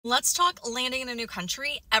Let's talk landing in a new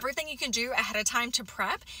country, everything you can do ahead of time to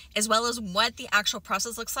prep, as well as what the actual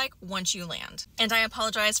process looks like once you land. And I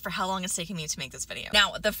apologize for how long it's taking me to make this video.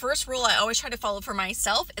 Now, the first rule I always try to follow for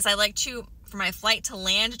myself is I like for my flight to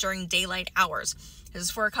land during daylight hours. This is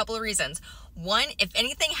for a couple of reasons. One, if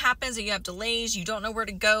anything happens and you have delays, you don't know where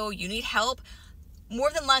to go, you need help, more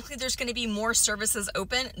than likely there's going to be more services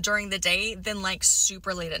open during the day than like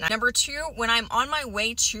super late at night. Number two, when I'm on my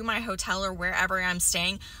way to my hotel or wherever I'm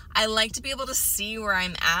staying, I like to be able to see where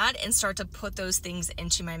I'm at and start to put those things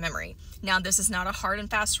into my memory. Now, this is not a hard and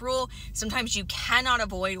fast rule. Sometimes you cannot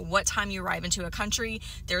avoid what time you arrive into a country.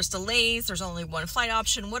 There's delays, there's only one flight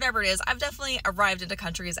option, whatever it is. I've definitely arrived into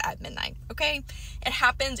countries at midnight, okay? It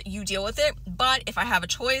happens, you deal with it, but if I have a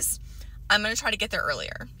choice, I'm gonna try to get there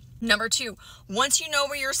earlier. Number two, once you know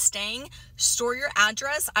where you're staying, store your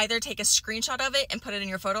address, either take a screenshot of it and put it in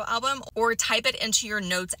your photo album or type it into your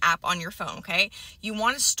notes app on your phone, okay? You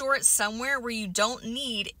want to store it somewhere where you don't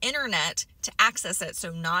need internet to access it.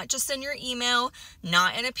 So not just in your email,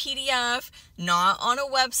 not in a PDF, not on a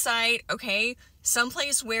website, okay?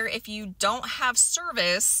 Someplace where if you don't have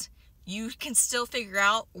service, you can still figure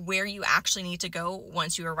out where you actually need to go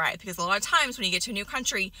once you arrive. Because a lot of times when you get to a new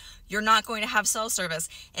country, you're not going to have cell service.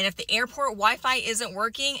 And if the airport Wi-Fi isn't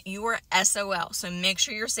working, you are SOL. So make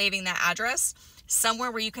sure you're saving that address somewhere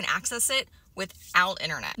where you can access it without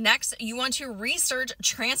internet. Next, you want to research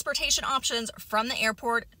transportation options from the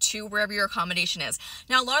airport to wherever your accommodation is.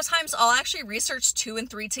 Now, a lot of times I'll actually research 2 and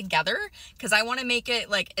 3 together because I want to make it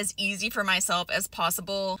like as easy for myself as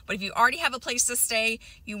possible. But if you already have a place to stay,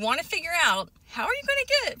 you want to figure out how are you going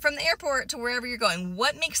to get from the airport to wherever you're going?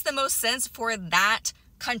 What makes the most sense for that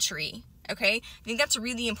country? Okay, I think that's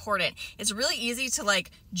really important. It's really easy to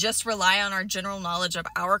like just rely on our general knowledge of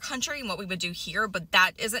our country and what we would do here, but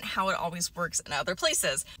that isn't how it always works in other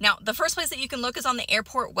places. Now, the first place that you can look is on the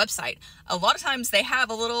airport website. A lot of times they have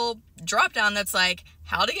a little drop down that's like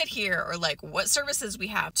how to get here or like what services we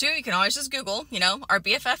have. Two, you can always just Google, you know, our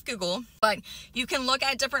BFF Google, but you can look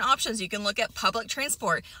at different options. You can look at public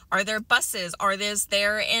transport. Are there buses?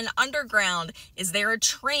 There an underground? Is there a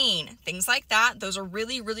train? Things like that. Those are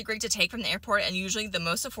really, really great to take from the airport and usually the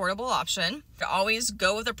most affordable option. To always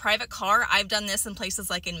go with a private car. I've done this in places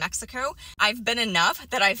like in Mexico. I've been enough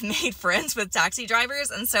that I've made friends with taxi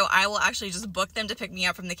drivers, and so I will actually just book them to pick me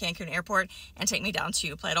up from the Cancun airport and take me down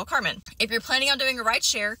to Playa del Carmen. If you're planning on doing a ride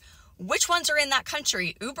share, which ones are in that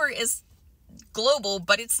country? Uber is global,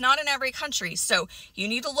 but it's not in every country. So you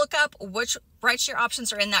need to look up which rideshare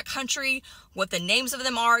options are in that country, what the names of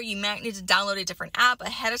them are. You might need to download a different app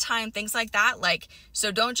ahead of time, things like that.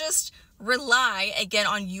 So don't just rely again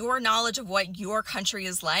on your knowledge of what your country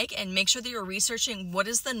is like, and make sure that you're researching what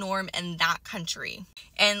is the norm in that country.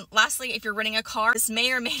 And lastly, if you're renting a car, this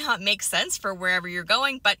may or may not make sense for wherever you're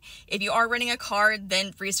going, but if you are renting a car,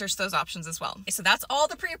 then research those options as well. So that's all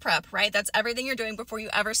the pre-prep, right? That's everything you're doing before you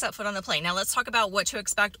ever set foot on the plane. Now let's talk about what to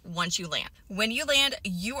expect once you land. When you land,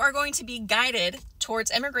 you are going to be guided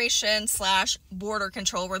towards immigration/border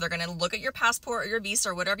control, where they're going to look at your passport or your visa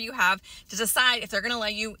or whatever you have to decide if they're going to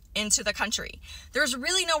let you into the country. There's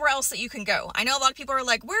really nowhere else that you can go. I know a lot of people are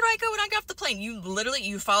like, where do I go when I get off the plane?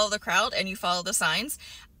 You follow the crowd and you follow the signs.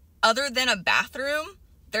 Other than a bathroom,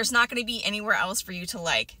 there's not going to be anywhere else for you to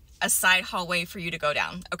like a side hallway for you to go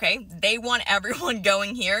down, okay? They want everyone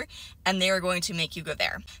going here and they are going to make you go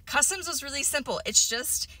there. Customs is really simple. It's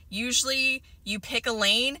just usually you pick a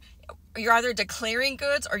lane. You're either declaring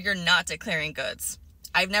goods or you're not declaring goods.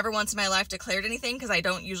 I've never once in my life declared anything because I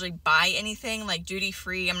don't usually buy anything like duty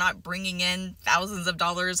free. I'm not bringing in thousands of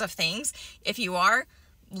dollars of things. If you are,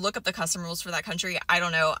 look up the custom rules for that country. I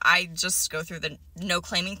don't know. I just go through the no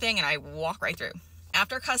claiming thing and I walk right through.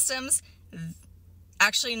 After customs,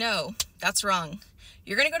 actually, no, that's wrong.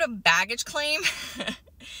 You're going to go to baggage claim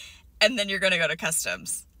and then you're going to go to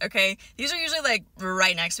customs. Okay, these are usually like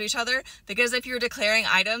right next to each other because if you're declaring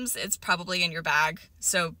items, it's probably in your bag.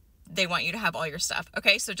 So they want you to have all your stuff.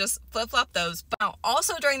 Okay, so just flip-flop those. But now,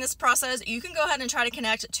 also during this process, you can go ahead and try to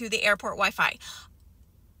connect to the airport Wi-Fi.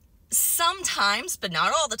 Sometimes, but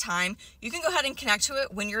not all the time, you can go ahead and connect to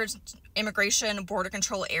it when you're immigration border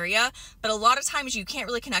control area, but a lot of times you can't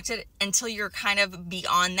really connect it until you're kind of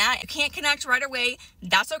beyond that. You can't connect right away.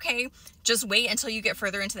 That's okay. Just wait until you get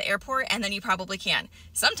further into the airport and then you probably can.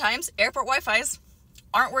 Sometimes airport Wi-Fi's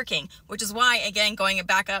aren't working, which is why, again, going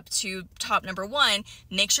back up to top number 1,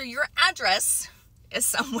 make sure your address is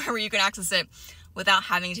somewhere where you can access it without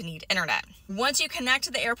having to need internet. Once you connect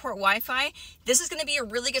to the airport Wi-Fi, this is going to be a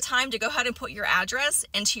really good time to go ahead and put your address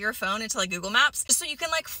into your phone, into like Google Maps, just so you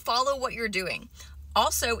can like follow what you're doing.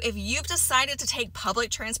 Also, if you've decided to take public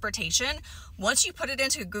transportation, once you put it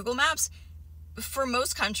into Google Maps, for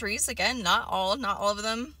most countries, again, not all of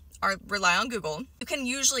them rely on Google, you can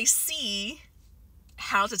usually see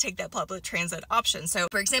how to take that public transit option. So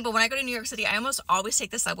for example, when I go to New York City, I almost always take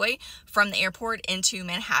the subway from the airport into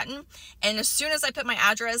Manhattan. And as soon as I put my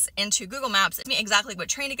address into Google Maps, it tells me exactly what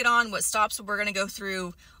train to get on, what stops we're going to go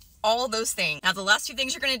through, all those things. Now, the last few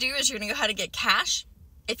things you're going to do is you're going to go ahead and get cash.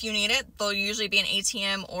 If you need it, there'll usually be an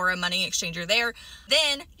ATM or a money exchanger there.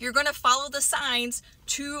 Then you're going to follow the signs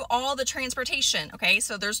to all the transportation. Okay,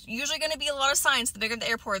 so there's usually going to be a lot of signs. The bigger the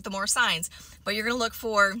airport, the more signs. But you're going to look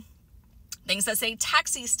for things that say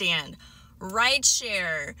taxi stand, ride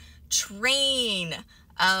share, train,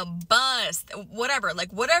 bus, whatever.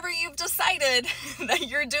 Like whatever you've decided that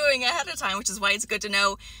you're doing ahead of time, which is why it's good to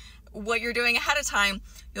know what you're doing ahead of time.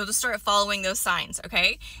 You'll just start following those signs.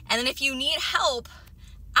 Okay, and then if you need help,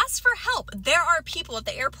 ask for help. There are people at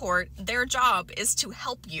the airport, their job is to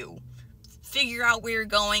help you figure out where you're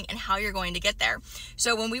going and how you're going to get there.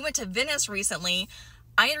 So when we went to Venice recently,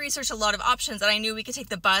 I had researched a lot of options, and I knew we could take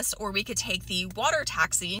the bus or we could take the water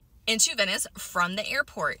taxi into Venice from the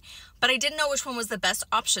airport, but I didn't know which one was the best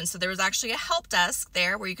option. So there was actually a help desk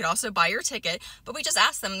there where you could also buy your ticket, but we just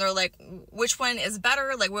asked them, and they're like, which one is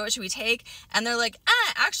better? Like, what should we take? And they're like,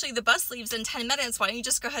 actually the bus leaves in 10 minutes. Why don't you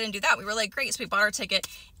just go ahead and do that? We were like, great. So we bought our ticket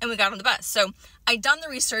and we got on the bus. So I'd done the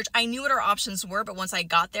research. I knew what our options were, but once I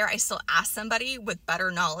got there, I still asked somebody with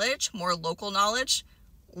better knowledge, more local knowledge,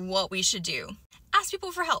 what we should do. Ask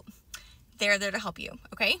people for help. They're there to help you.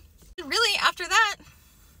 Okay. And really, after that,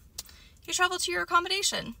 you travel to your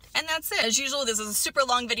accommodation, and that's it. As usual, this is a super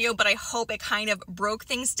long video, but I hope it kind of broke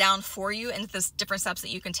things down for you and the different steps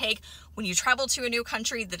that you can take when you travel to a new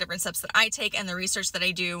country, the different steps that I take and the research that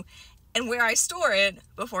I do and where I store it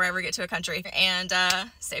before I ever get to a country. And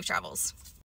safe travels.